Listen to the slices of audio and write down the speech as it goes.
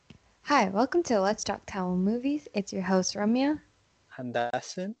Hi, welcome to Let's Talk Tamil Movies. It's your host Ramya, And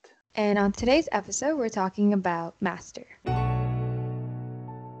Asant. and on today's episode, we're talking about Master.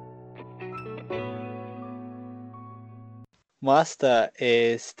 Master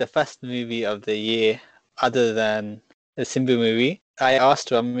is the first movie of the year other than the Simbu movie. I asked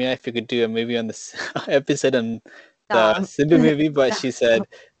Ramya if we could do a movie on this episode on the Um, Simbu movie, but she no. said,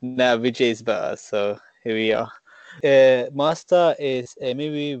 nah, Vijay is better. So here we are. Master is a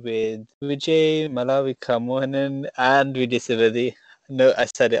movie with Vijay, Malavika Mohanan, and Vijay Sivadi. No, I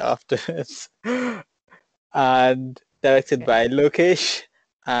said it afterwards. And directed Okay. by Lokesh.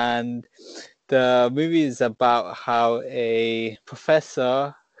 And the movie is about how a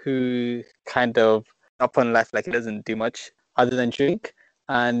professor who kind of up on life, like he doesn't do much other than drink,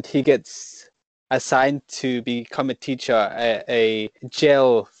 and he gets assigned to become a teacher at a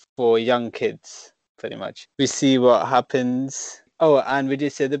jail for young kids, pretty much. We see what happens. Oh, and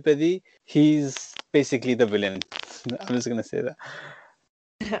Vijay Sethupathi, he's basically the villain. I'm just gonna say that.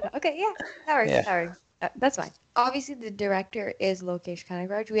 Okay, yeah, that works. Yeah. That works. That's fine. Obviously, the director is Lokesh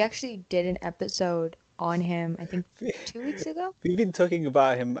Kanagaraj. We actually did an episode on him, I think 2 weeks ago. We've been talking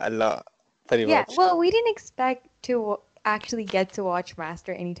about him a lot, pretty Yeah, much. well, we didn't expect to actually get to watch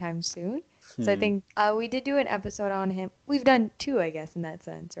Master anytime soon. So I Hmm. think we did do an episode on him. We've done two, I guess, in that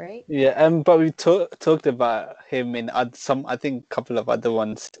sense, right? Yeah, but we talked about him in some, I think, couple of other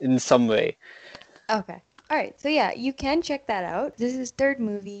ones in some way. Okay. All right. So yeah, you can check that out. This is his third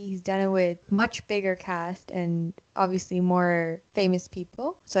movie. He's done it with much bigger cast and obviously more famous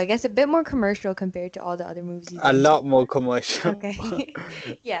people. So I guess a bit more commercial compared to all the other movies he's A done so lot more far. commercial. Okay.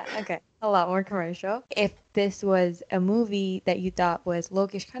 Yeah, okay. A lot more commercial. If this was a movie that you thought was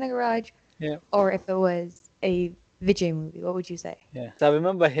Lokesh Kanagaraj Yeah, or if it was a Vijay movie, what would you say? yeah. So I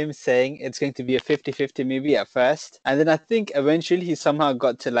remember him saying it's going to be a 50-50 movie at first, and then I think eventually he somehow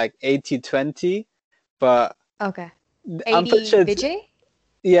got to like 80-20, but Okay. I'm pretty 80 sure it's, Vijay?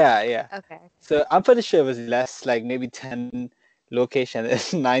 yeah, yeah. Okay. So I'm pretty sure it was less, like maybe 10 location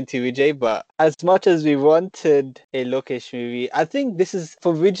and 90 Vijay. But as much as we wanted a location movie, I think this is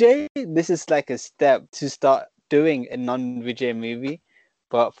for Vijay, this is like a step to start doing a non-Vijay movie.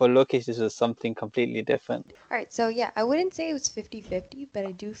 But for Lokesh, this was something completely different. All right, so yeah, I wouldn't say it was 50-50, but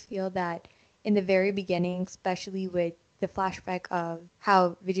I do feel that in the very beginning, especially with the flashback of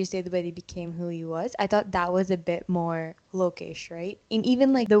how Vijay Sethupathi became who he was, I thought that was a bit more Lokesh, right? And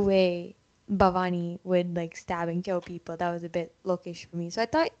even like the way Bhavani would like stab and kill people, that was a bit Lokesh for me. So I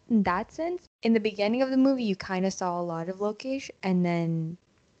thought in that sense, in the beginning of the movie, you kind of saw a lot of Lokesh, and then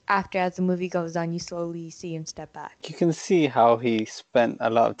after as the movie goes on, you slowly see him step back. You can see how he spent a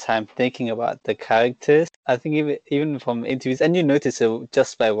lot of time thinking about the characters. I think even from interviews, and you notice it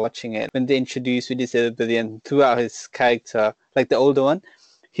just by watching it, when they introduce Vijay Sethupathi and throughout his character, like the older one,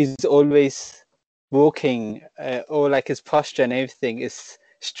 he's always walking, or like his posture and everything is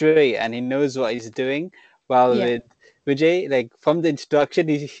straight, and he knows what he's doing. While Yeah, with Vijay, like from the introduction,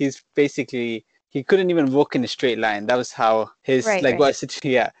 he's basically he couldn't even walk in a straight line. That was how his right, like right. what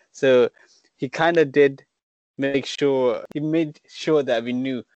yeah. So he kind of did he made sure that we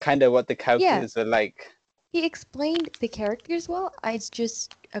knew kind of what the Yeah, characters were like. he explained the characters well. It's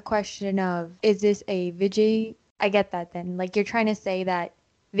just a question of, is this a Vijay? I get that then. Like you're trying to say that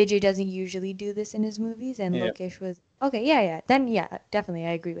Vijay doesn't usually do this in his movies, and Yeah, Lokesh was okay. Yeah, yeah. Then yeah, definitely,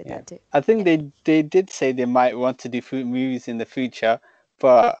 I agree with yeah. that too. I think Yeah, they did say they might want to do food movies in the future,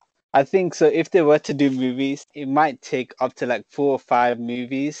 but I think so if they were to do movies, it might take up to like 4 or 5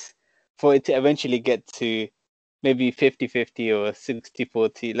 movies for it to eventually get to maybe 50-50 or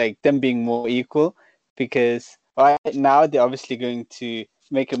 60-40, like them being more equal. Because right now they're obviously going to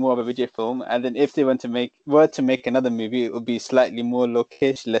make it more of a Vijay film, and then if they were to make another movie, it would be slightly more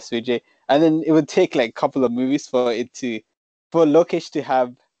Lokesh, less Vijay, and then it would take like a couple of movies for Lokesh to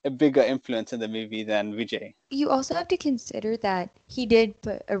have a bigger influence in the movie than Vijay. you also have to consider that he did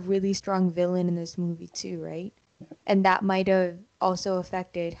put a really strong villain in this movie too, right? And that might have also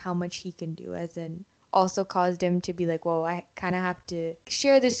affected how much he can do, as in also caused him to be like, whoa, I kind of have to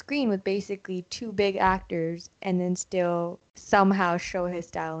share the screen with basically two big actors and then still somehow show his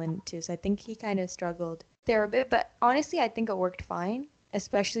style in it too. So I think he kind of struggled there a bit, but honestly, I think it worked fine,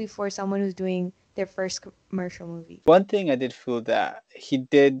 especially for someone who's doing their first commercial movie. One thing I did feel that he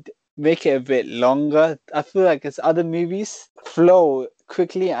did make it a bit longer. I feel like his other movies flow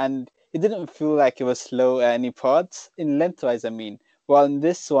quickly and it didn't feel like it was slow at any parts, in lengthwise, I mean. While in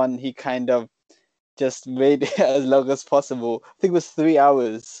this one, he kind of just made it as long as possible. I think it was 3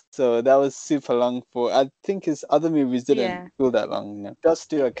 hours. So that was super long I think his other movies didn't Yeah. feel that long. Just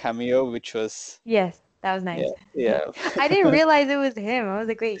do a cameo, which was Yes. That was nice. Yeah, yeah, I didn't realize it was him. I was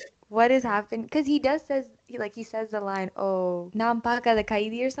like, wait, what has happened? Because he does says he says the line, "Oh, nampaka the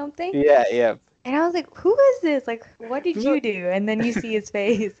kaidi" or something. yeah, yeah. And I was like, who is this? Like, what did you do? And then you see his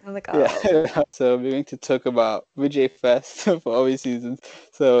face. I'm like, Yeah, oh. so we're going to talk about Vijay first for obvious reasons.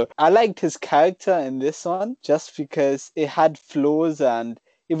 So I liked his character in this one just because it had flaws and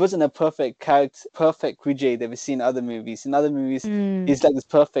it wasn't a perfect character, perfect Vijay that we see in other movies. In other movies, Mm, he's like this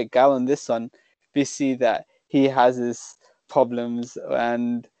perfect guy. On this one, we see that he has his problems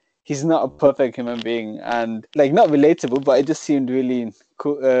and he's not a perfect human being and like not relatable, but it just seemed really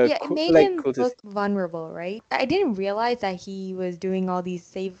cool, yeah, it made like him cool to see. look vulnerable, right? I didn't realize that he was doing all these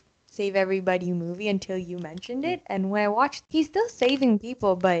save everybody movie until you mentioned it. And when I watched, he's still saving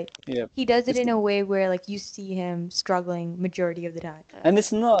people, but Yeah. he does it It's in a way where like you see him struggling majority of the time. And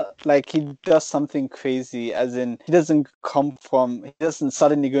it's not like he does something crazy, as in he doesn't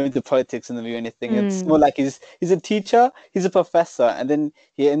suddenly go into politics in the movie or anything. It's more Mm, like he's a teacher, he's a professor, and then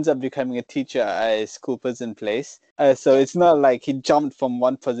he ends up becoming a teacher at a school prison place. So yeah, it's not like he jumped from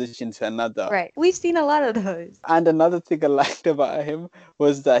one position to another. right. We've seen a lot of those. And another thing I liked about him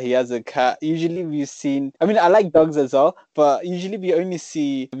was that he has a cat. Usually we've seen, I mean, I like dogs as well, but usually we only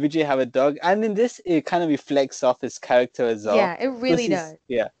see Vijay have a dog. And in this, it kind of reflects off his character as well. Yeah, it Because really does.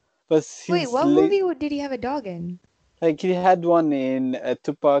 yeah, but Wait, he's what movie did he have a dog in? like he had one in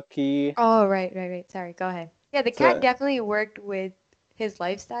Tupaki. Oh, right. Sorry, go ahead. Yeah, the cat So, definitely worked with his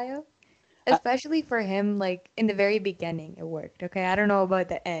lifestyle, uh, especially for him, like in the very beginning, it worked. Okay, I don't know about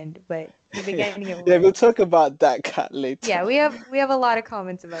the end, but the yeah, beginning it yeah, we'll worked. talk about that cat later. Yeah, we have a lot of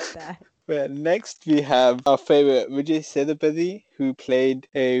comments about that. Well, next we have our favorite Vijay Sethupathi, who played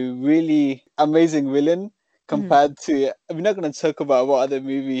a really amazing villain Hmm. compared to. We're not going to talk about what other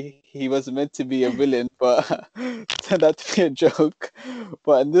movie he was meant to be a villain, but turned out to be a joke.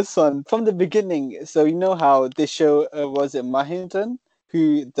 But in this one, from the beginning, so you know how they show was it Mahindran,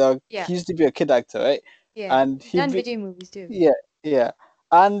 Yeah, he used to be a kid actor, right? yeah. And He's he done be, Vijay movies too. yeah, yeah.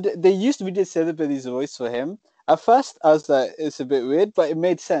 And they used Vijay Sethupath's voice for him. At first, I was like, it's a bit weird, but it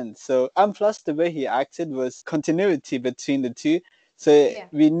made sense. So, and plus, the way he acted was continuity between the two. So Yeah.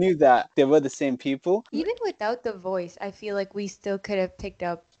 we knew that they were the same people. Even without the voice, I feel like we still could have picked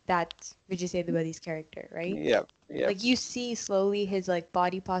up that Vijay Sethupathiy's character, right? Yeah, yeah, Like you see slowly his like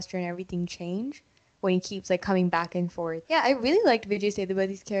body posture and everything change when he keeps like coming back and forth. Yeah, I really liked Vijay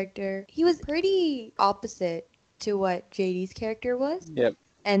Sethupathiy's character. He was pretty opposite to what JD's character was, yeah.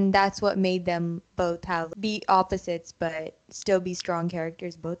 and that's what made them both have be opposites but still be strong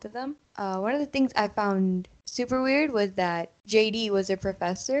characters, both of them. One of the things I found super weird was that JD was a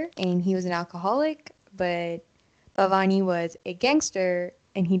professor and he was an alcoholic, but Bhavani was a gangster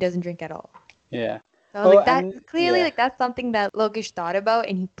and he doesn't drink at all. Yeah. So I was Oh, like, that and clearly, yeah. like, that's something that Lokesh thought about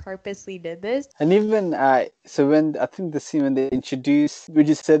and he purposely did this. And even so when I think the scene when they introduce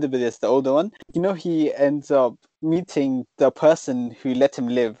Vijay Sethupathi as the older one, he ends up meeting the person who let him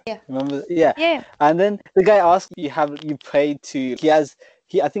live. Yeah. Remember? Yeah. Yeah. And then the guy asks you pray to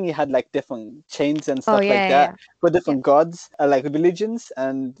I think he had like different chains and Oh, stuff like that for Yeah. different gods, like religions,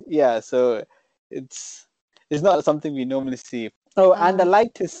 and yeah, so it's it's not something we normally see. Oh, and I Uh,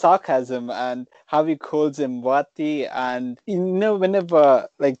 liked his sarcasm and how he calls him Wati. And whenever,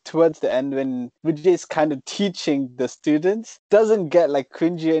 like towards the end, when Vijay is kind of teaching the students, doesn't get like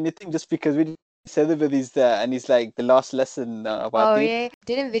cringy or anything just because Vijay Sethupathi there and he's like the last lesson, oh, Wati. yeah.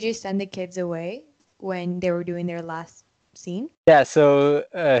 Didn't Vijay send the kids away when they were doing their last scene? Yeah, so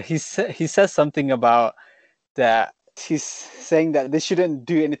he says something about that he's saying that they shouldn't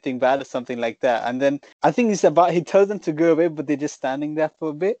do anything bad or something like that. And then I think he tells them to go away, but they're just standing there for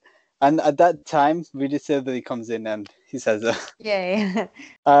a bit. And at that time, we just said that he comes in and he says, Yeah.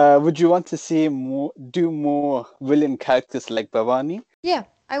 would you want to see him do more villain characters like Bhavani? Yeah,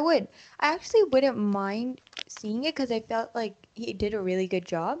 I would. I actually wouldn't mind seeing it because I felt like he did a really good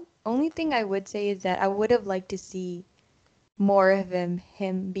job. Only thing I would say is that I would have liked to see more of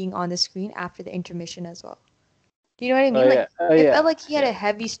him being on the screen after the intermission as well. Do you know what I Oh mean? Like yeah, oh it felt yeah, like he had yeah, a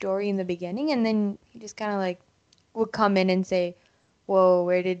heavy story in the beginning and then he just kind of like would come in and say, "Whoa,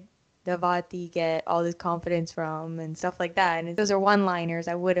 where did Davati get all this confidence from?" and stuff like that. And those are one-liners.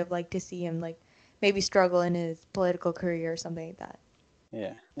 I would have liked to see him like maybe struggle in his political career or something like that.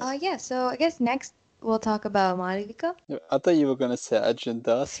 yeah. Yeah, so I guess next we'll talk about Malavika. I thought you were gonna say Arjun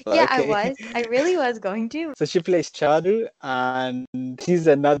Das, but Yeah, I okay. was. I really was going to. So she plays Charu, and he's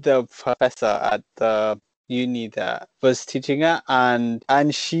another professor at the uni that was teaching her, and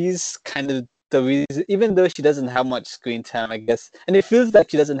she's kind of the reason, even though she doesn't have much screen time, I guess, and it feels like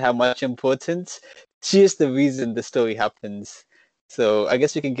she doesn't have much importance. She is the reason the story happens. So I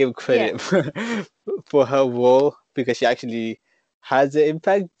guess we can give Yeah. credit for her role because she actually has an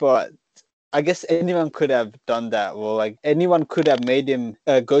impact. But I guess anyone could have done that. Well, like anyone could have made him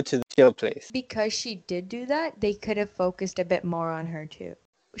go to the chill place. Because she did do that, they could have focused a bit more on her too.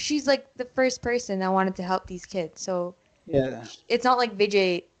 She's like the first person that wanted to help these kids. So Yeah. it's not like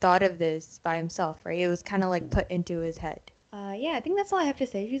Vijay thought of this by himself, right? It was kind of like put into his head. Yeah, I think that's all I have to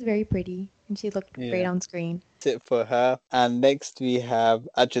say. She's very pretty and she looked great Yeah. on screen. That's it for her. And next we have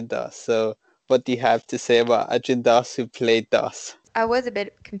Arjun Das. So what do you have to say about Arjun Das who played Das? I was a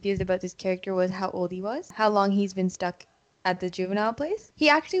bit confused about this character was how old he was, how long he's been stuck at the juvenile place. He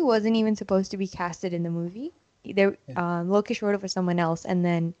actually wasn't even supposed to be casted in the movie. There, Lokesh wrote it for someone else, and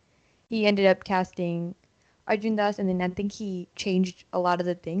then he ended up casting Arjun Das, and then I think he changed a lot of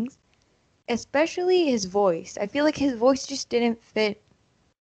the things, especially his voice. I feel like his voice just didn't fit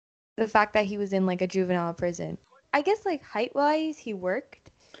the fact that he was in like a juvenile prison. I guess like height wise he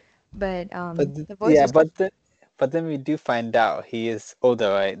worked, but the voice Yeah, was but then we do find out he is older,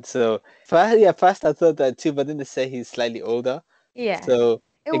 right? So first I thought that too, but then they say he's slightly older. yeah. So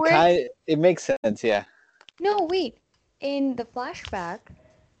It worked. it makes sense, yeah. No, wait. In the flashback,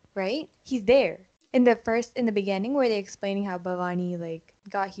 right? He's there. In the beginning where they explaining how Bhavani like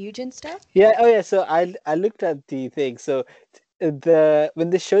got huge and stuff. Yeah, oh yeah, so I looked at the thing. So when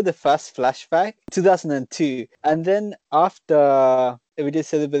they show the first flashback, 2002, and then after Vijay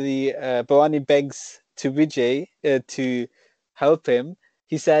Sethupathi, Bhavani begs to Vijay to help him.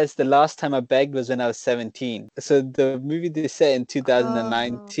 He says the last time I begged was when I was 17. So the movie they set in Oh.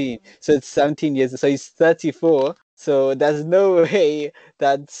 2019. So it's 17 years. So he's 34. So there's no way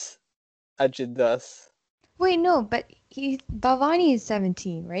that's Ajit Das. Wait, no, but he Bhavani is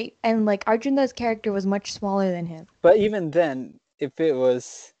 17, right? And like Arjun's character was much smaller than him. But even then, if it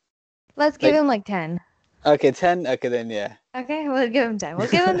was Let's give like him like 10. okay, 10, okay then yeah. Okay, we'll give him 10. We'll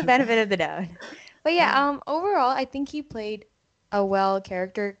give him the benefit of the doubt. But yeah, overall, I think he played a well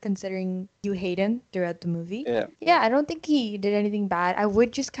character considering you hate him throughout the movie. Yeah. Yeah, I don't think he did anything bad. I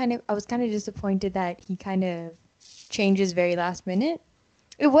was kind of disappointed that he kind of changes very last minute.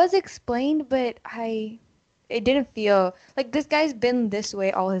 It was explained, but it didn't feel like this guy's been this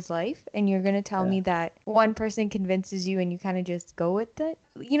way all his life, and you're gonna tell Yeah. me that one person convinces you and you kind of just go with it.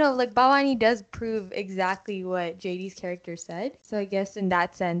 You know, like Bhavani does prove exactly what JD's character said. So I guess in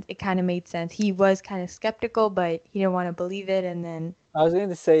that sense, it kind of made sense. He was kind of skeptical, but he didn't want to believe it, and then I was going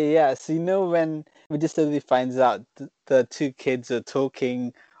to say, yeah. So when we just suddenly finds out the two kids are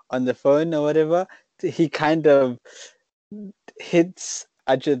talking on the phone or whatever, he kind of hits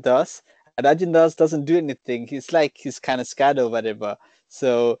Ajay Das, and Ajay Das doesn't do anything. He's kind of scared or whatever.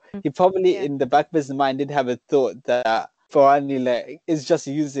 So he probably yeah, in the back of his mind did have a thought that Farani like is just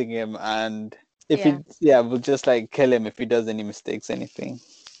using him, and if yeah. we'll just like kill him if he does any mistakes, anything.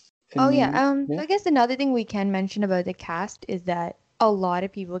 Oh yeah. Yeah. So I guess another thing we can mention about the cast is that a lot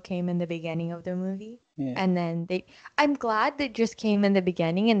of people came in the beginning of the movie, Yeah. and then I'm glad they just came in the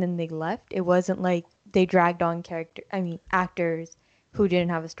beginning and then they left. It wasn't like they dragged on actors who didn't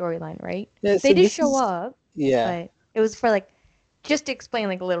have a storyline, right? Yeah. They So did this show is up, yeah. but it was for like just to explain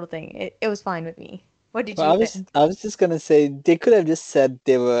like a little thing. It was fine with me. What did Well, you think? I was just gonna say they could have just said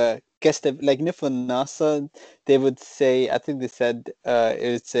they were like for NASA, they would say I think they said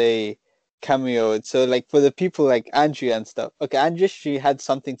it's a cameo. So like for the people like Andrea and stuff. Okay, Andrea she had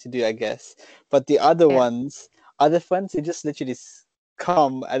something to do, I guess. But the Yeah. other friends, they just literally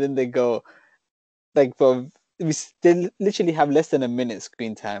come and then they go. Like they literally have less than a minute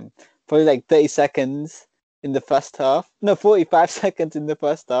screen time, probably like 30 seconds in the first half, no 45 seconds in the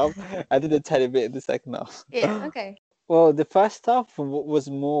first half, and then a tiny bit in the second half. Yeah. Okay. Well, the first half was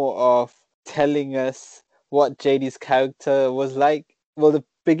more of telling us what JD's character was like. Well, the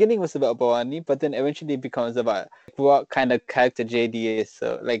beginning was about Bawani, but then eventually it becomes about what kind of character JD is.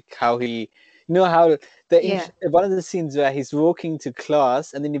 So, like how how Yeah. one of the scenes where he's walking to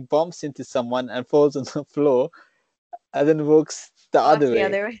class and then he bumps into someone and falls on the floor and then walks the Walks other the way.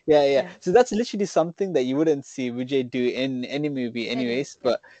 other way. Yeah, yeah. Yeah. So that's literally something that you wouldn't see Vijay do in any movie, Anyway. anyways.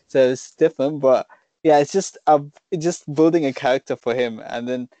 Yeah. But so it's different. But yeah, it's just building a character for him, and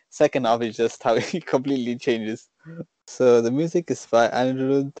then second half is just how he completely changes. So the music is fine.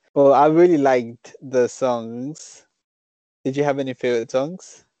 And well, I really liked the songs. Did you have any favorite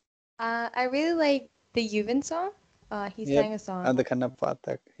songs? I really like the Yuvan song. He Yep. sang a song. And the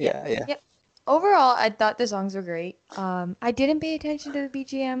Kanapatak. Yeah. Yeah, yeah. Yep. Overall, I thought the songs were great. I didn't pay attention to the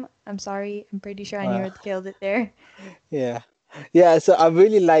BGM. I'm sorry. I'm pretty sure Uh, Anirudh killed it there. yeah. Yeah, so I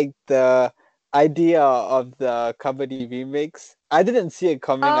really liked the idea of the Kabaddi remix. I didn't see it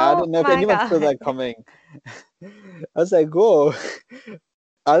coming. I Oh don't know if my anyone saw god. that coming. I was like, whoa.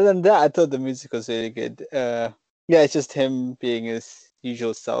 Other than that, I thought the music was really good. Yeah, it's just him being his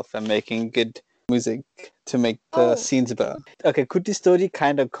usual self and making good music to make the Oh, scenes better. Okay, Kuti story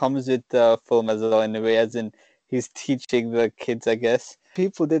kind of comes with the film as well in a way, as in he's teaching the kids, I guess.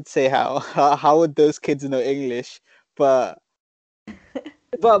 People did say how would those kids know English, but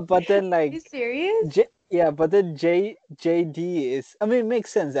then are you like serious? yeah, but then JD is, I mean, it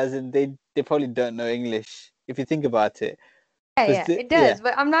makes sense as in they probably don't know English if you think about it. Yeah, 'Cause yeah, it yeah. does,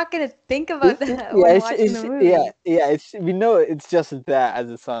 but I'm not gonna think about that Yeah, when watching the movie. it's we know it's just that as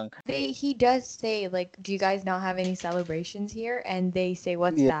a song. He does say like, "Do you guys not have any celebrations here?" And they say,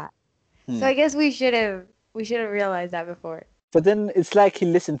 "What's Yeah. that?" So Hmm. I guess we should have realized that before. But then it's like he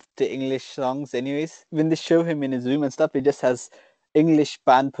listens to English songs anyways. When they show him in his room and stuff, he just has English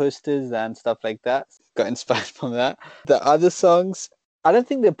band posters and stuff like that. Got inspired from that. The other songs, I don't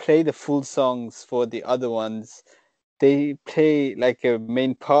think they play the full songs for the other ones. They play like a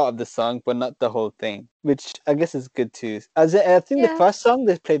main part of the song, but not the whole thing, which I guess is good too. I think the Yeah. first song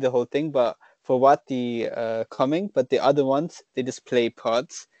they play the whole thing, but for what the coming, but the other ones they just play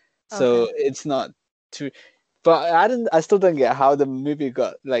parts, so Okay. it's not too. But I still don't get how the movie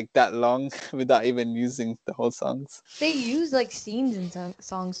got like that long without even using the whole songs. They use like scenes in some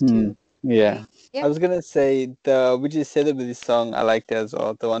songs Hmm. too, Yeah. right? I Yeah. was gonna say the which is Celebrity song I liked as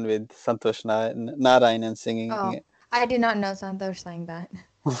well, the one with Santosh Narayanan singing Oh, it. I did not know Santosh sang that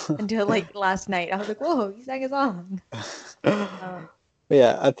until like last night. I was like, "Whoa, he sang a song." Uh,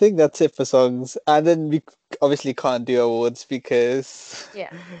 Yeah, I think that's it for songs. And then we obviously can't do awards because yeah.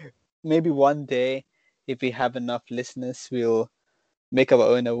 maybe one day, if we have enough listeners, we'll make our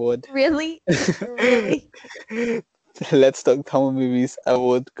own award. Really? Really? Let's Talk Tamil Movies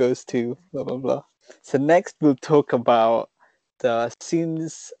award goes to blah blah blah. So next we'll talk about the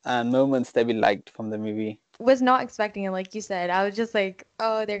scenes and moments that we liked from the movie. Was not expecting it, like you said. I was just like,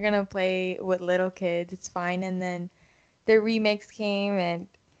 "Oh, they're gonna play with little kids. It's fine." And then the remix came, and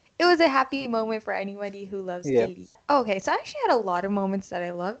it was a happy moment for anybody who loves Yeah, Gilly. Okay, so I actually had a lot of moments that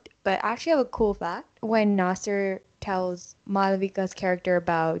I loved, but I actually have a cool fact. When Nasser tells Malavika's character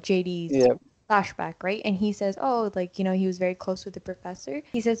about JD's yeah, flashback, right? And he says, "Oh, like, he was very close with the professor."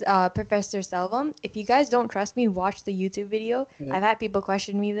 He says, Professor Selvam, if you guys don't trust me, watch the YouTube video. yeah. I've had people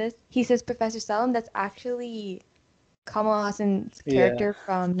question me this. He says, Professor Selvam, that's actually Kamal Hassan's Yeah. character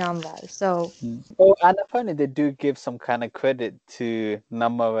from Namwal. So, Mm. Oh, and apparently they do give some kind of credit to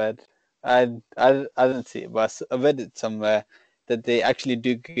Namawad. I don't see it, but I read it somewhere that they actually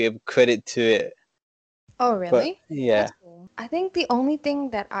do give credit to it. oh, But really? yeah, That's cool. I think the only thing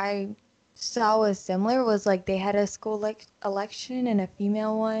that I saw was similar was like they had a school like election and a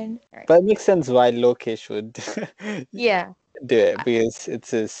female one. Right. but it makes sense why Lokesh would Yeah. do it I- because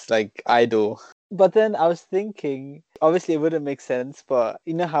it's his like idol. But then I was thinking, obviously it wouldn't make sense, but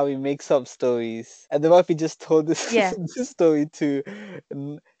you know how he makes up stories, and then what if he just told this Yeah. this story to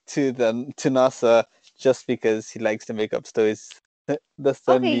NASA just because he likes to make up stories? That's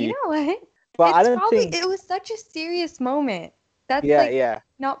the Okay, you only. know what? But I It's don't probably, think. it was such a serious moment. That's Yeah, like yeah,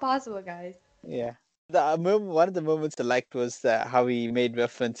 not possible, guys. yeah. One of the moments I liked was that how he made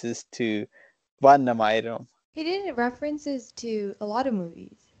references to Vannamayram. He did references to a lot of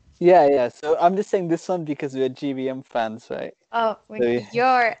movies. Yeah, yeah. So I'm just saying this one because we're GVM fans, right? Oh, So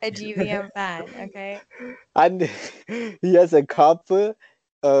you're a GVM fan, okay? and he has a couple,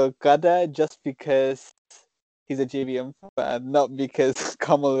 Gada, just because he's a JVM fan, not because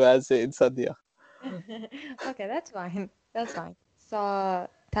Kamal has it in Sadia. Okay, that's fine. That's fine. Saw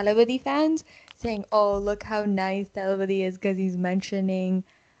Talabadi fans saying, "Oh, look how nice Talabadi is because he's mentioning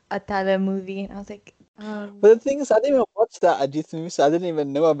a Tala movie," and I was like, But the thing is, I didn't even watch that Ajit movie, so I didn't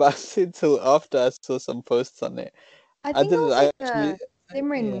even know about it until after I saw some posts on it. I I think it didn't was like actually, a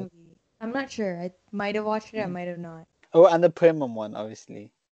Simran yeah. movie. I'm not sure. I might have watched it. I might have not. Oh, and the Premium one,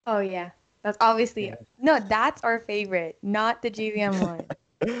 obviously. Oh yeah, that's obviously Yeah. no. That's our favorite, not the GVM one.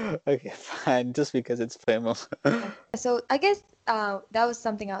 Okay, fine, just because it's Premium. So I guess that was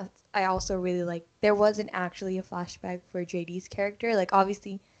something else I also really like. There wasn't actually a flashback for JD's character. Like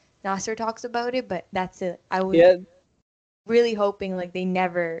obviously Nasser talks about it, but that's it. I was Yeah, really hoping like they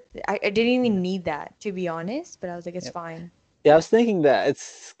never. I didn't even need that to be honest, but I was like, it's yeah. fine. Yeah, I was thinking that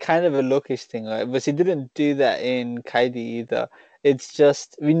it's kind of a lookish thing, right? But he didn't do that in Kaidi either. It's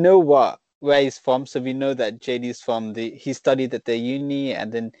just we know where he's from, so we know that JD's from he studied at the uni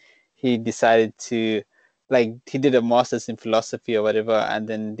and then he decided to like he did a master's in philosophy or whatever and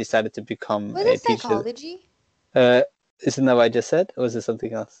then decided to become Was a it teacher. psychology? Uh isn't that what I just said? Or was it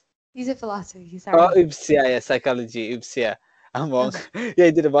something else? He's a philosophy. Oh, Sorry. oops, yeah, yeah, psychology, oops, yeah. I'm wrong. Yeah,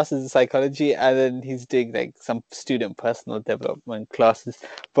 he did a master's in psychology, and then he's doing like some student personal development classes.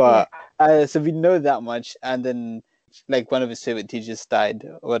 Yeah. But so we know that much, and then like one of his favorite teachers died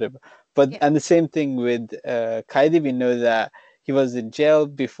or whatever. But Yeah. and the same thing with Kaidi, we know that he was in jail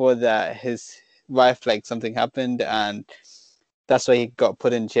before that. His wife, like something happened, and that's why he got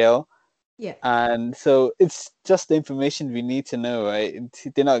put in jail. Yeah. And so it's just the information we need to know, right?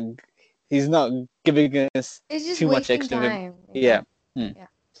 They're not, he's not giving us It's just too much wasting extra. time, Yeah. Hmm. Yeah.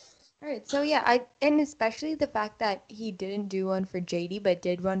 All right. So yeah, and especially the fact that he didn't do one for JD but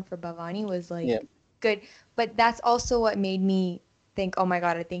did one for Bhavani was Yeah. like good. But that's also what made me think, oh my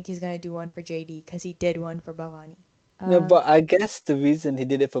God, I think he's gonna do one for JD because he did one for Bhavani. No, Um, but I guess the reason he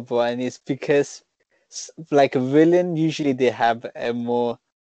did it for Brian is because, like a villain, usually they have a more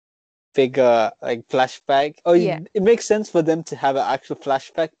bigger like flashback. Or yeah. it makes sense for them to have an actual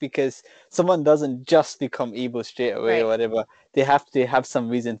flashback because someone doesn't just become evil straight away or Right. whatever. They have to have some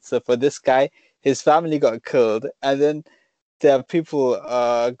reason. So for this guy, his family got killed, and then there are people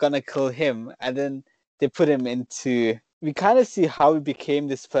gonna kill him, and then they put him into. We kind of see how he became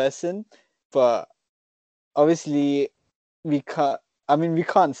this person, but obviously we can't. I mean, we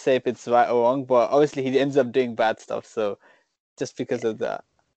can't say if it's right or wrong, but obviously he ends up doing bad stuff. So just because of that,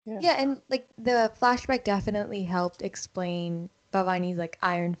 yeah. Yeah, and like the flashback definitely helped explain Bhavani's like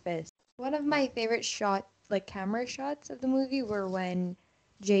iron fist. One of my favorite shot, like camera shots of the movie were when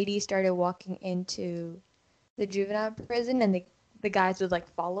JD started walking into the juvenile prison and the guys would like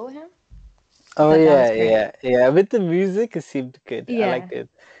follow him. I Oh thought that was yeah, great. yeah, yeah. With the music, it seemed good. I Yeah. liked it.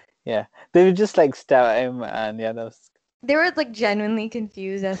 Yeah, they would just like stare at him, and yeah, that was They were like genuinely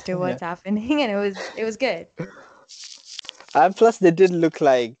confused as to yeah. what's happening and it was good. And plus, they did look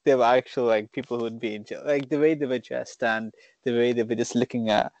like they were actual like people who would be in jail, like the way they were dressed and the way they were just looking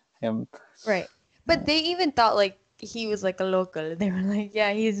at him. Right. But they even thought like he was like a local. They were like,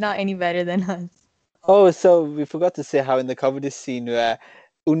 yeah, he's not any better than us. Oh, so we forgot to say how in the comedy scene where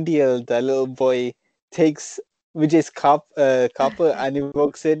Undiel, the little boy, takes Vijay's copper and he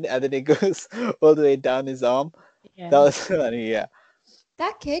walks in and then it goes all the way down his arm. That Yeah. was funny, yeah.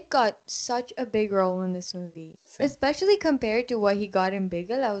 That kid got such a big role in this movie, Same. especially compared to what he got in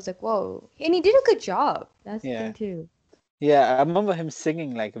Bigel. I was like, whoa. And he did a good job. That's the Yeah. thing, too. Yeah, I remember him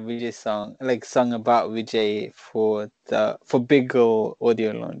singing like a Vijay song, like song about Vijay for Big Girl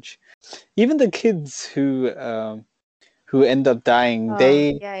audio launch. Even the kids who end up dying, Oh,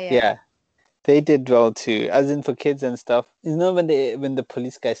 they yeah, yeah. yeah, they did well too, as in for kids and stuff. You know when the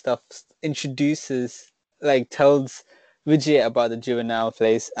police guy stuff introduces like tells Vijay about the juvenile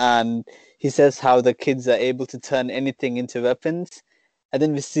place and he says how the kids are able to turn anything into weapons. And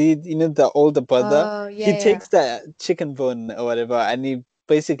then we see, the older brother, Oh, he yeah, yeah. takes that chicken bone or whatever and he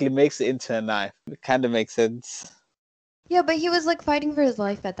basically makes it into a knife. It kind of makes sense. Yeah, but he was like fighting for his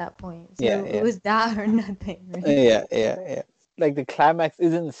life at that point. Yeah, So it yeah. was that or nothing, right? Yeah. Like the climax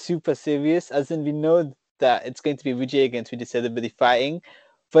isn't super serious, as in we know that it's going to be Vijay against Vijay Sethupathi fighting,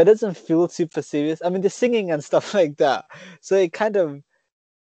 but it doesn't feel super serious. I mean, they're singing and stuff like that, so it kind of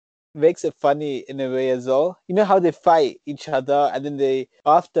makes it funny in a way as well. You know how they fight each other, and then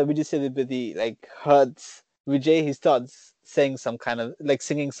after Vijay Sethupathi like hurts Vijay, he starts saying some kind of like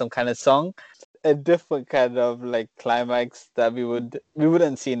singing some kind of song, a different kind of like climax that we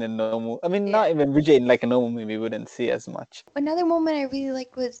wouldn't see in a normal. I mean, not Yeah. even Vijay in like a normal movie we wouldn't see as much. Another moment I really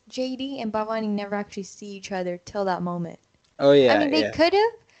liked was JD and Bhavani never actually see each other till that moment. Oh I yeah, mean, they yeah. could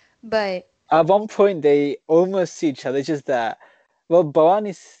have, but At one point they almost see each other. It's just that well,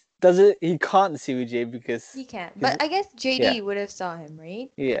 Bhavani does it. He can't see Vijay because he can't. he's But I guess yeah, JD would have saw him, right?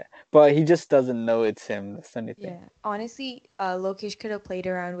 yeah. But he just doesn't know it's him. That's the only thing. Yeah. Honestly, Lokesh could have played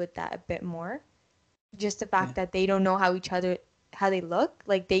around with that a bit more. Just the Yeah. fact that they don't know how they look,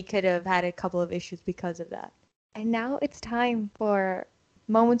 like they could have had a couple of issues because of that. And now it's time for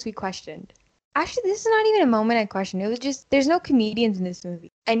moments we questioned. Actually, this is not even a moment I questioned. It was just there's no comedians in this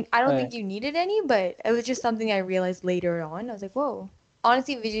movie. And I don't Alright. think you needed any, but it was just something I realized later on. I was like, whoa.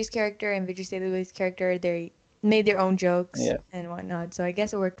 Honestly, Vijay's character and Vijay Sethupath's character, they made their own jokes Yeah. and whatnot. So I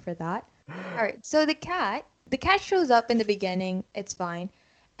guess it worked for that. All right. So the cat shows up in the beginning. It's fine.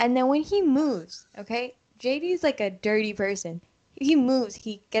 And then when he moves, okay, JD's like a dirty person. He moves,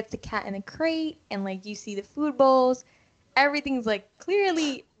 he gets the cat in a crate, and like you see the food bowls. Everything's like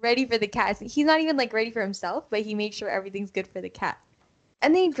clearly ready for the cat. He's not even like ready for himself, but he makes sure everything's good for the cat.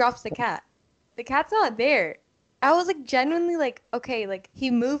 And then he drops the cat. The cat's not there. I was like genuinely like, okay, like he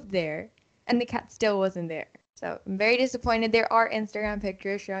moved there, and the cat still wasn't there. So I'm very disappointed. There are Instagram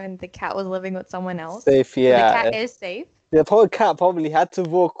pictures showing the cat was living with someone else. Safe. So the cat Yeah. is safe. The poor cat probably had to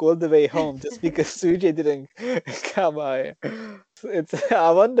walk all the way home just because Sujay didn't come out.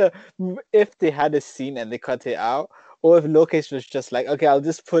 I wonder if they had a scene and they cut it out, or if Lokesh was just like, okay, I'll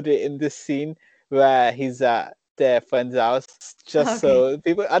just put it in this scene where he's at their friend's house, just Okay. so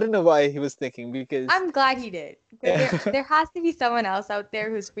people. I don't know why he was thinking because I'm glad he did. But there has to be someone else out there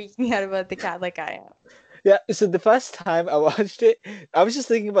who's freaking out about the cat like I am. yeah. So the first time I watched it, I was just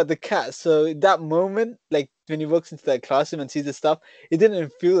thinking about the cat. So that moment, like when he walks into that classroom and sees the stuff, it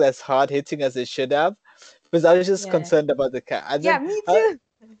didn't feel as hard hitting as it should have, because I was just Yeah. concerned about the cat. And Yeah, then me too.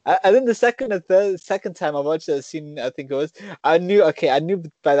 and then the second time I watched the scene, I think it was, I knew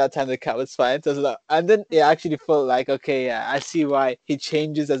by that time the cat was fine. So I was like, and then it actually felt like, okay, yeah, I see why he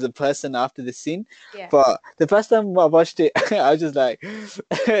changes as a person after the scene. Yeah. But the first time I watched it, I was just like,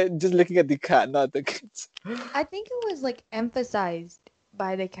 just looking at the cat, not the kids. I think it was like emphasized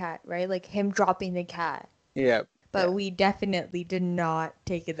by the cat, right? Like him dropping the cat. Yeah, But we definitely did not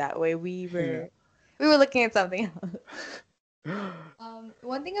take it that way. We yeah. were looking at something else.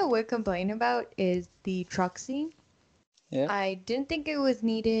 One thing I would complain about is the truck scene. Yeah. I didn't think it was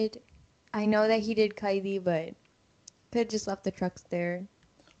needed. I know that he did Kaidi, but could have just left the trucks there.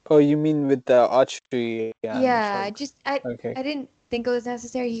 Oh, you mean with the archery and Yeah, trucks? I Okay. didn't think it was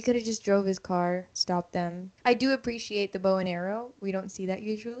necessary. He could have just drove his car, stopped them. I do appreciate the bow and arrow. We don't see that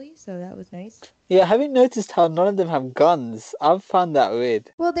usually, so that was nice. Yeah, have you noticed how none of them have guns? I've found that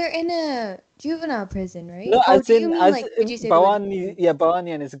weird. Well, they're in a juvenile prison, right? No, Oh, do you mean as like in Vijay Bhavani, Sethupathi? yeah, Bhavani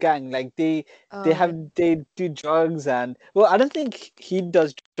and his gang, like Oh, okay. they do drugs and well, I don't think he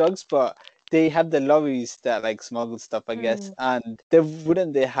does drugs, but they have the lorries that like smuggle stuff, I guess, Mm, and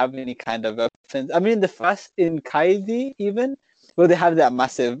they have any kind of weapons? I mean, the first in Kaidi even, well, they have that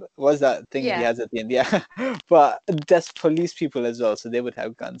massive, what's that thing he yeah. has at the end? Yeah, but there's police people as well, so they would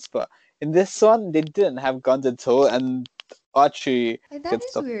have guns. But in this one, they didn't have guns at all, and archery That gets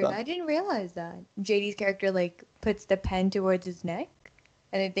is stuff weird. done. I didn't realize that. JD's character like puts the pen towards his neck,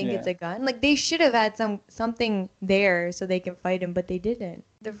 and I think it's Yeah. a gun. Like they should have had something there so they can fight him, but they didn't.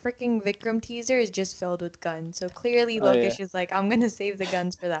 The freaking Vikram teaser is just filled with guns. So clearly Oh yeah. Lokesh is like, I'm gonna save the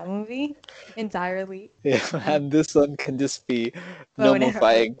guns for that movie entirely. Yeah, And and this one can just be bow and normal arrow.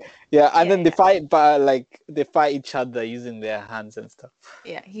 fighting. Yeah, and Yeah, then they yeah. fight, but like they fight each other using their hands and stuff.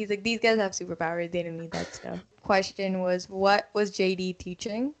 Yeah. He's like, these guys have superpowers, they don't need that stuff. Question was, what was JD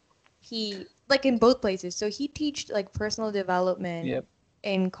teaching? He like in both places. So he teached like personal development Yep.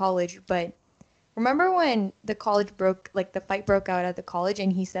 in college, but remember when the fight broke out at the college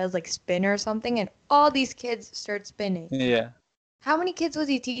and he says like spin or something and all these kids start spinning. Yeah. How many kids was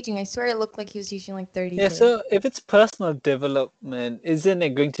he teaching? I swear it looked like he was teaching like 30 Yeah, kids. so if it's personal development, isn't it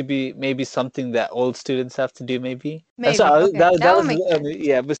going to be maybe something that all students have to do, maybe? That's what Maybe. Okay. that That would was, make sense.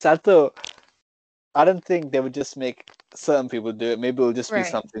 yeah, but I thought, I don't think they would just make certain people do it. Maybe it'll just be Right.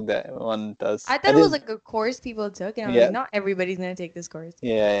 something that one does. I thought And it was then, like a course people took and I was like, yeah, not everybody's gonna take this course.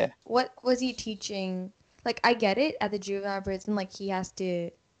 yeah, What was he teaching? Like I get it at the juvenile prison, like he has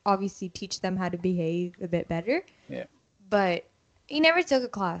to obviously teach them how to behave a bit better. yeah, But he never took a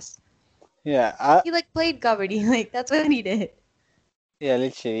class. yeah. He like played kabaddi, like that's what he did. Yeah,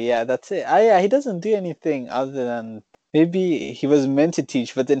 literally. Yeah, that's it. Yeah, he doesn't do anything other than maybe he was meant to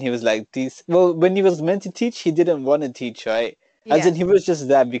teach, but then he was like these. Well, when he was meant to teach, he didn't want to teach, right? As Yeah. in, he was just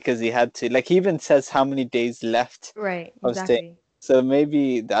there because he had to. Like, he even says how many days left Right, of staying. exactly. So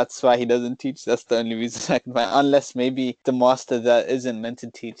maybe that's why he doesn't teach. That's the only reason I can find. Unless maybe the master that isn't meant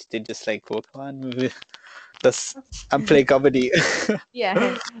to teach, they just like, oh, come on, move. Let's and play kabaddi.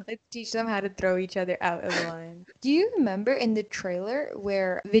 Yeah, let's teach them how to throw each other out of the line. Do you remember in the trailer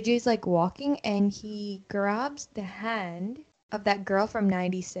where Vijay's like walking and he grabs the hand of that girl from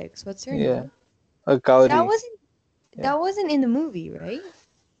 96? What's her Yeah, name? a That Gauri. wasn't Yeah. that wasn't in the movie, right?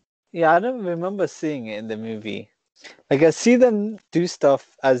 Yeah, I don't remember seeing it in the movie. Like I see them do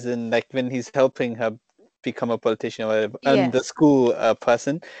stuff as in like when he's helping her become a politician or whatever, and Yeah. the school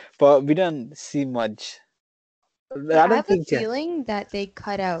person, but we don't see much. Yeah, I I don't have a think. feeling that they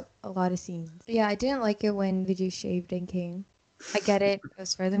cut out a lot of scenes. Yeah, I didn't like it when Vijay shaved and came. I get it. It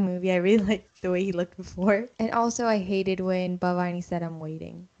was for the movie. I really liked the way he looked before. And also I hated when Bhavani said I'm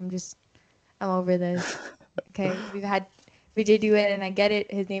waiting. I'm over this. Okay, we've had Vijay do it and I get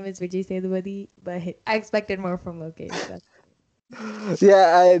it. His name is Vijay Sethupathi, but I expected more from Lokesh.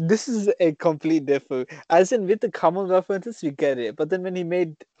 Yeah, this is a complete difference. As in with the common references, we get it, but then when he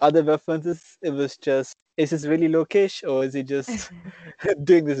made other references, it was just, is this really Lokesh or is he just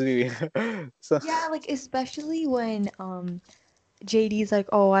doing this movie? So Yeah, like especially when JD's like,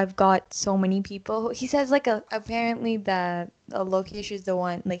 oh, I've got so many people. He says like apparently the Lokesh is the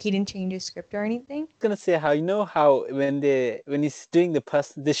one, like he didn't change his script or anything. Gonna say how you know how when he's doing the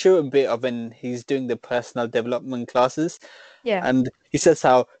person they show a bit of when he's doing the personal development classes, Yeah. and he says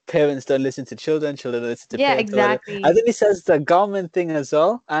how parents don't listen to children, children don't listen to Yeah, parents or whatever. And exactly. then he says the government thing as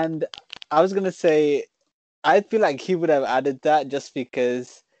well. And I was gonna say I feel like he would have added that just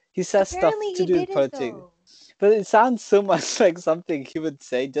because he says stuff Apparently to he do with didn't politics. though. But it sounds so much like something he would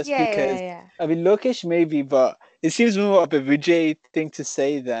say just Yeah, yeah, because yeah. I mean Lokesh maybe, but it seems more of a Vijay thing to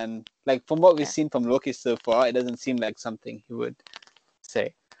say than like from what we've Yeah. seen from Lokesh so far, it doesn't seem like something he would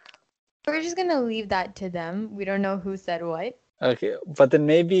say. We're just gonna leave that to them. We don't know who said what. Okay, but then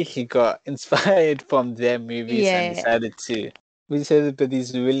maybe he got inspired from their movies and Yeah, yeah, decided to. We said that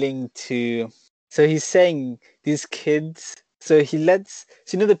he's willing to. So he's saying these kids. So he lets.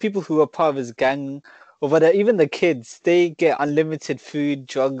 So you know the people who are part of his gang, or whatever, even the kids, they get unlimited food,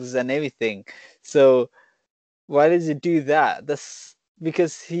 drugs, and everything. So why does he do that? That's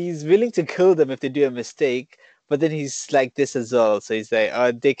because he's willing to kill them if they do a mistake. But then he's like this as well. So he's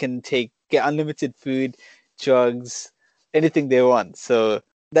like, they can get unlimited food, drugs, anything they want. So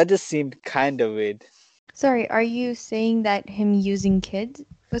that just seemed kind of weird. Sorry, are you saying that him using kids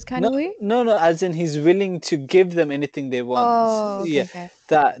was kind No, of weird? no, no. As in, he's willing to give them anything they want. Oh, okay, Yeah, okay.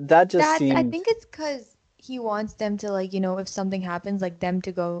 that just That I seemed. think it's because he wants them to like, if something happens, like them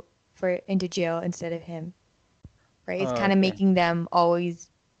to go for into jail instead of him, right? It's Oh, kind of okay. making them always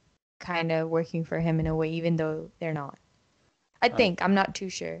kind of working for him in a way, even though they're not. I think, I'm not too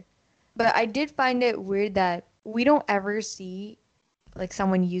sure. But I did find it weird that we don't ever see like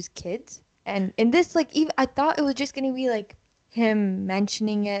someone use kids. And in this, like, even I thought it was just gonna be like him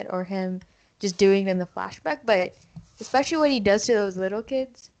mentioning it or him just doing it in the flashback, but especially what he does to those little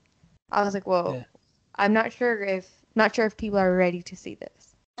kids, I was like, whoa, Yeah. I'm not sure if people are ready to see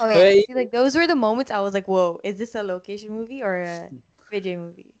this. Oh yeah, Well, see, like those were the moments I was like, whoa, is this a location movie or a Vijay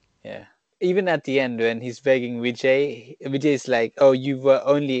movie? yeah. Even at the end, when he's begging Vijay, Vijay's like, "Oh, you were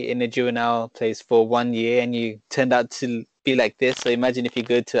only in a juvenile place for 1 year, and you turned out to be like this. So imagine if you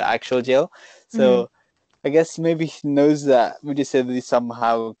go to actual jail." Hmm. So I guess maybe he knows that Vijay said that he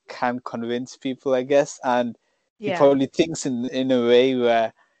somehow can convince people. I guess, and he Yeah. probably thinks in a way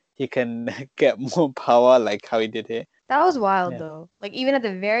where he can get more power, like how he did here. That was wild Yeah, though. Like even at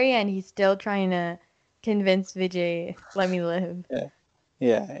the very end, he's still trying to convince Vijay, let me live. yeah,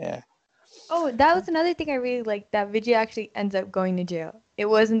 yeah, Oh, that was another thing I really liked, that Vijay actually ends up going to jail. It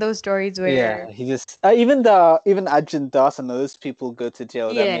wasn't those stories yeah. where, He just even Arjun Das and those people go to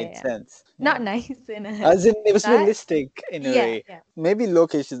jail. That yeah, made yeah, sense. not Yeah. nice in a As in, it was that. realistic in a Yeah, way. yeah. Maybe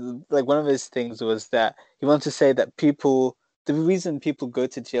Lokesh is like one of his things was that he wants to say that the reason people go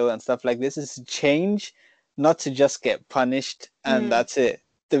to jail and stuff like this is to change, not to just get punished and Mm. that's it.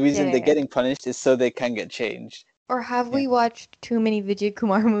 The Yeah, reason yeah, they're yeah. getting punished is so they can get changed. Or have Yeah. we watched too many Vijay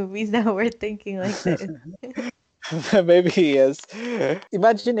Kumar movies that we're thinking like this? Maybe yes.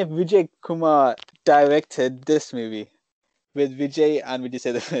 Imagine if Vijay Kumar directed this movie with Vijay and Vijay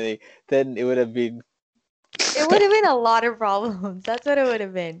Sethupathi, then it would have been. It would have been a lot of problems. That's what it would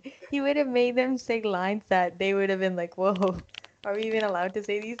have been. He would have made them say lines that they would have been like, whoa, are we even allowed to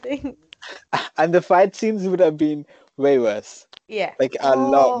say these things? And the fight scenes would have been way worse. Yeah. Like a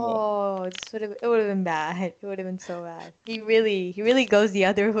lot more. Oh, it would have been bad. It would have been so bad. He really goes the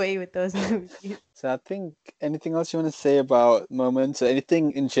other way with those movies. So I think anything else you want to say about moments or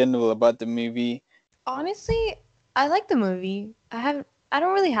anything in general about the movie? Honestly, I like the movie. I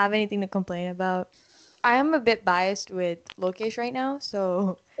don't really have anything to complain about. I am a bit biased with Lokesh right now,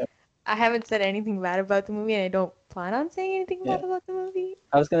 so I haven't said anything bad about the movie, and I don't plan on saying anything Yeah. bad about the movie.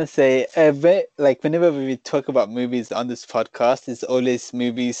 I was gonna say, like whenever we talk about movies on this podcast, it's always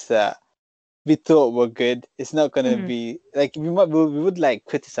movies that we thought were good. It's not gonna Hmm. be like we would like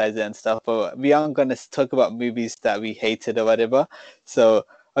criticize it and stuff, but we aren't gonna talk about movies that we hated or whatever. So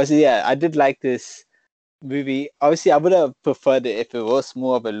obviously, yeah, I did like this movie. Obviously, I would have preferred it if it was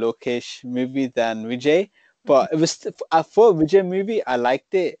more of a Lokesh movie than Vijay. But it was for a Vijay movie, I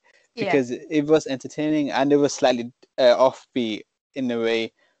liked it Yeah. because it was entertaining and it was slightly offbeat in a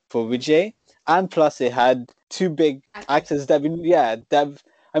way for Vijay. And plus, it had two big Actors. actors that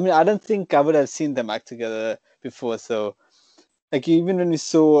I mean, I don't think I would have seen them act together before. So like even when we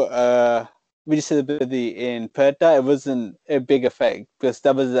saw Vijay in Perta, it wasn't a big effect because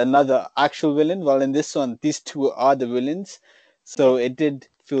that was another actual villain. While in this one, these two are the villains, Yeah. so it did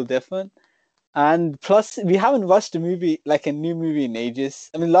feel different. And plus, we haven't watched a movie like a new movie in ages.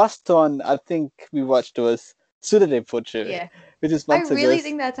 I mean, last one I think we watched was Sudade Potre, Yeah. which is I months ago. really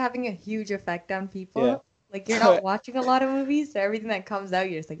think that's having a huge effect on Yeah, people. Like you're not watching a lot of movies, so everything that comes out,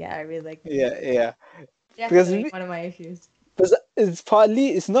 you're just like, yeah, I really like this movie. Yeah. Because Definitely one of my issues.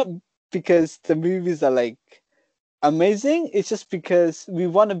 it's not because the movies are like amazing. It's just because we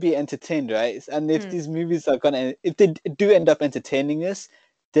want to be entertained, right? And if these movies are gonna, if they do end up entertaining us,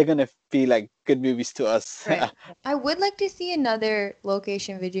 they're gonna be like good movies to us. Right. I would like to see another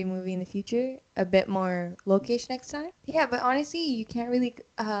location Vijay movie in the future, a bit more location next time. Yeah, but honestly, you can't really.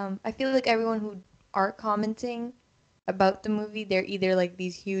 I feel like everyone who are commenting about the movie, they're either like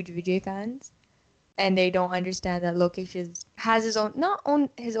these huge Vijay fans, and they don't understand that Lokesh has his own, not own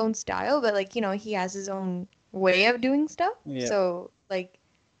his own style, but like he has his own way of doing stuff. Yeah. So like,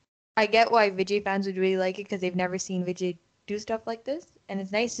 I get why Vijay fans would really like it because they've never seen Vijay do stuff like this, and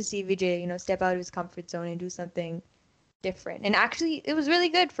it's nice to see Vijay, step out of his comfort zone and do something different. And actually, it was really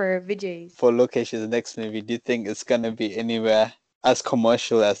good for Vijay's. For Lokesh's next movie, do you think it's gonna be anywhere as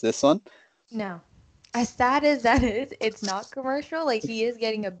commercial as this one? No, as sad as that is, it's not commercial. Like he is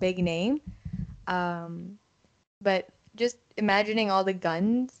getting a big name, but just imagining all the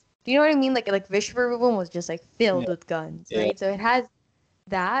guns. Do you know what I mean? Like Vishwarupan was just like filled with guns, right? Yeah. So it has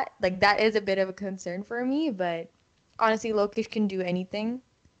that. Like that is a bit of a concern for me, but honestly, Lokesh can do anything.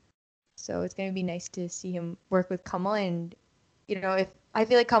 So it's gonna be nice to see him work with Kamal, and if I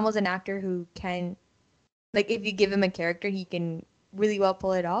feel like Kamal's an actor who can, like, if you give him a character, he can really well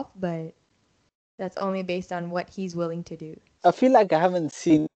pull it off, but that's only based on what he's willing to do. I feel like I haven't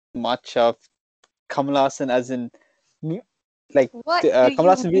seen much of Kamal Haasan as in like What do Kamal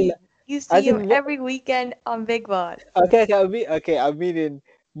you Haasan. mean? You As see him in every weekend on Big Boss. okay. I mean in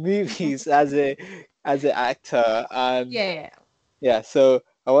movies as an actor, and Yeah. So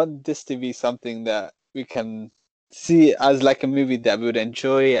I want this to be something that we can see as like a movie that we would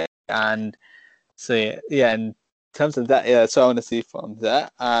enjoy, and so yeah. In terms of that, yeah. So I want to see from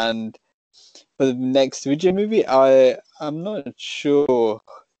that, and for the next Vijay movie, I'm not sure.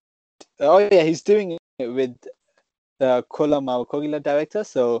 Oh yeah, he's doing it with the Kola Kogila director,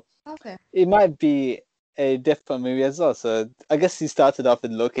 so Okay. it might be a different movie as well. So I guess he started off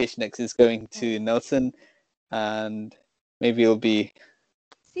with Location X is going to Nelson, and maybe it'll be.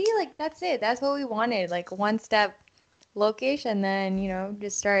 See, like that's it. That's what we wanted. Like one step Lokesh, and then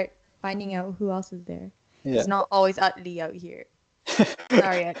just start finding out who else is there. Yeah. It's not always Utley out here.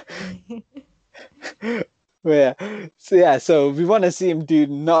 Sorry, Utley. Yeah. So we want to see him do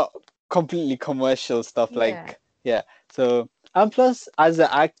not completely commercial stuff So and plus as an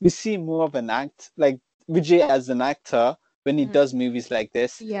act, we see more of an act like Vijay as an actor when he does movies like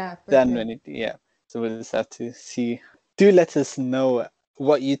this. Yeah. When So we'll just have to see. Do let us know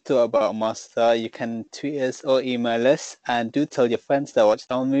what you thought about Master. You can tweet us or email us, and do tell your friends that watch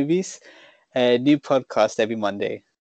our movies. A new podcast every Monday.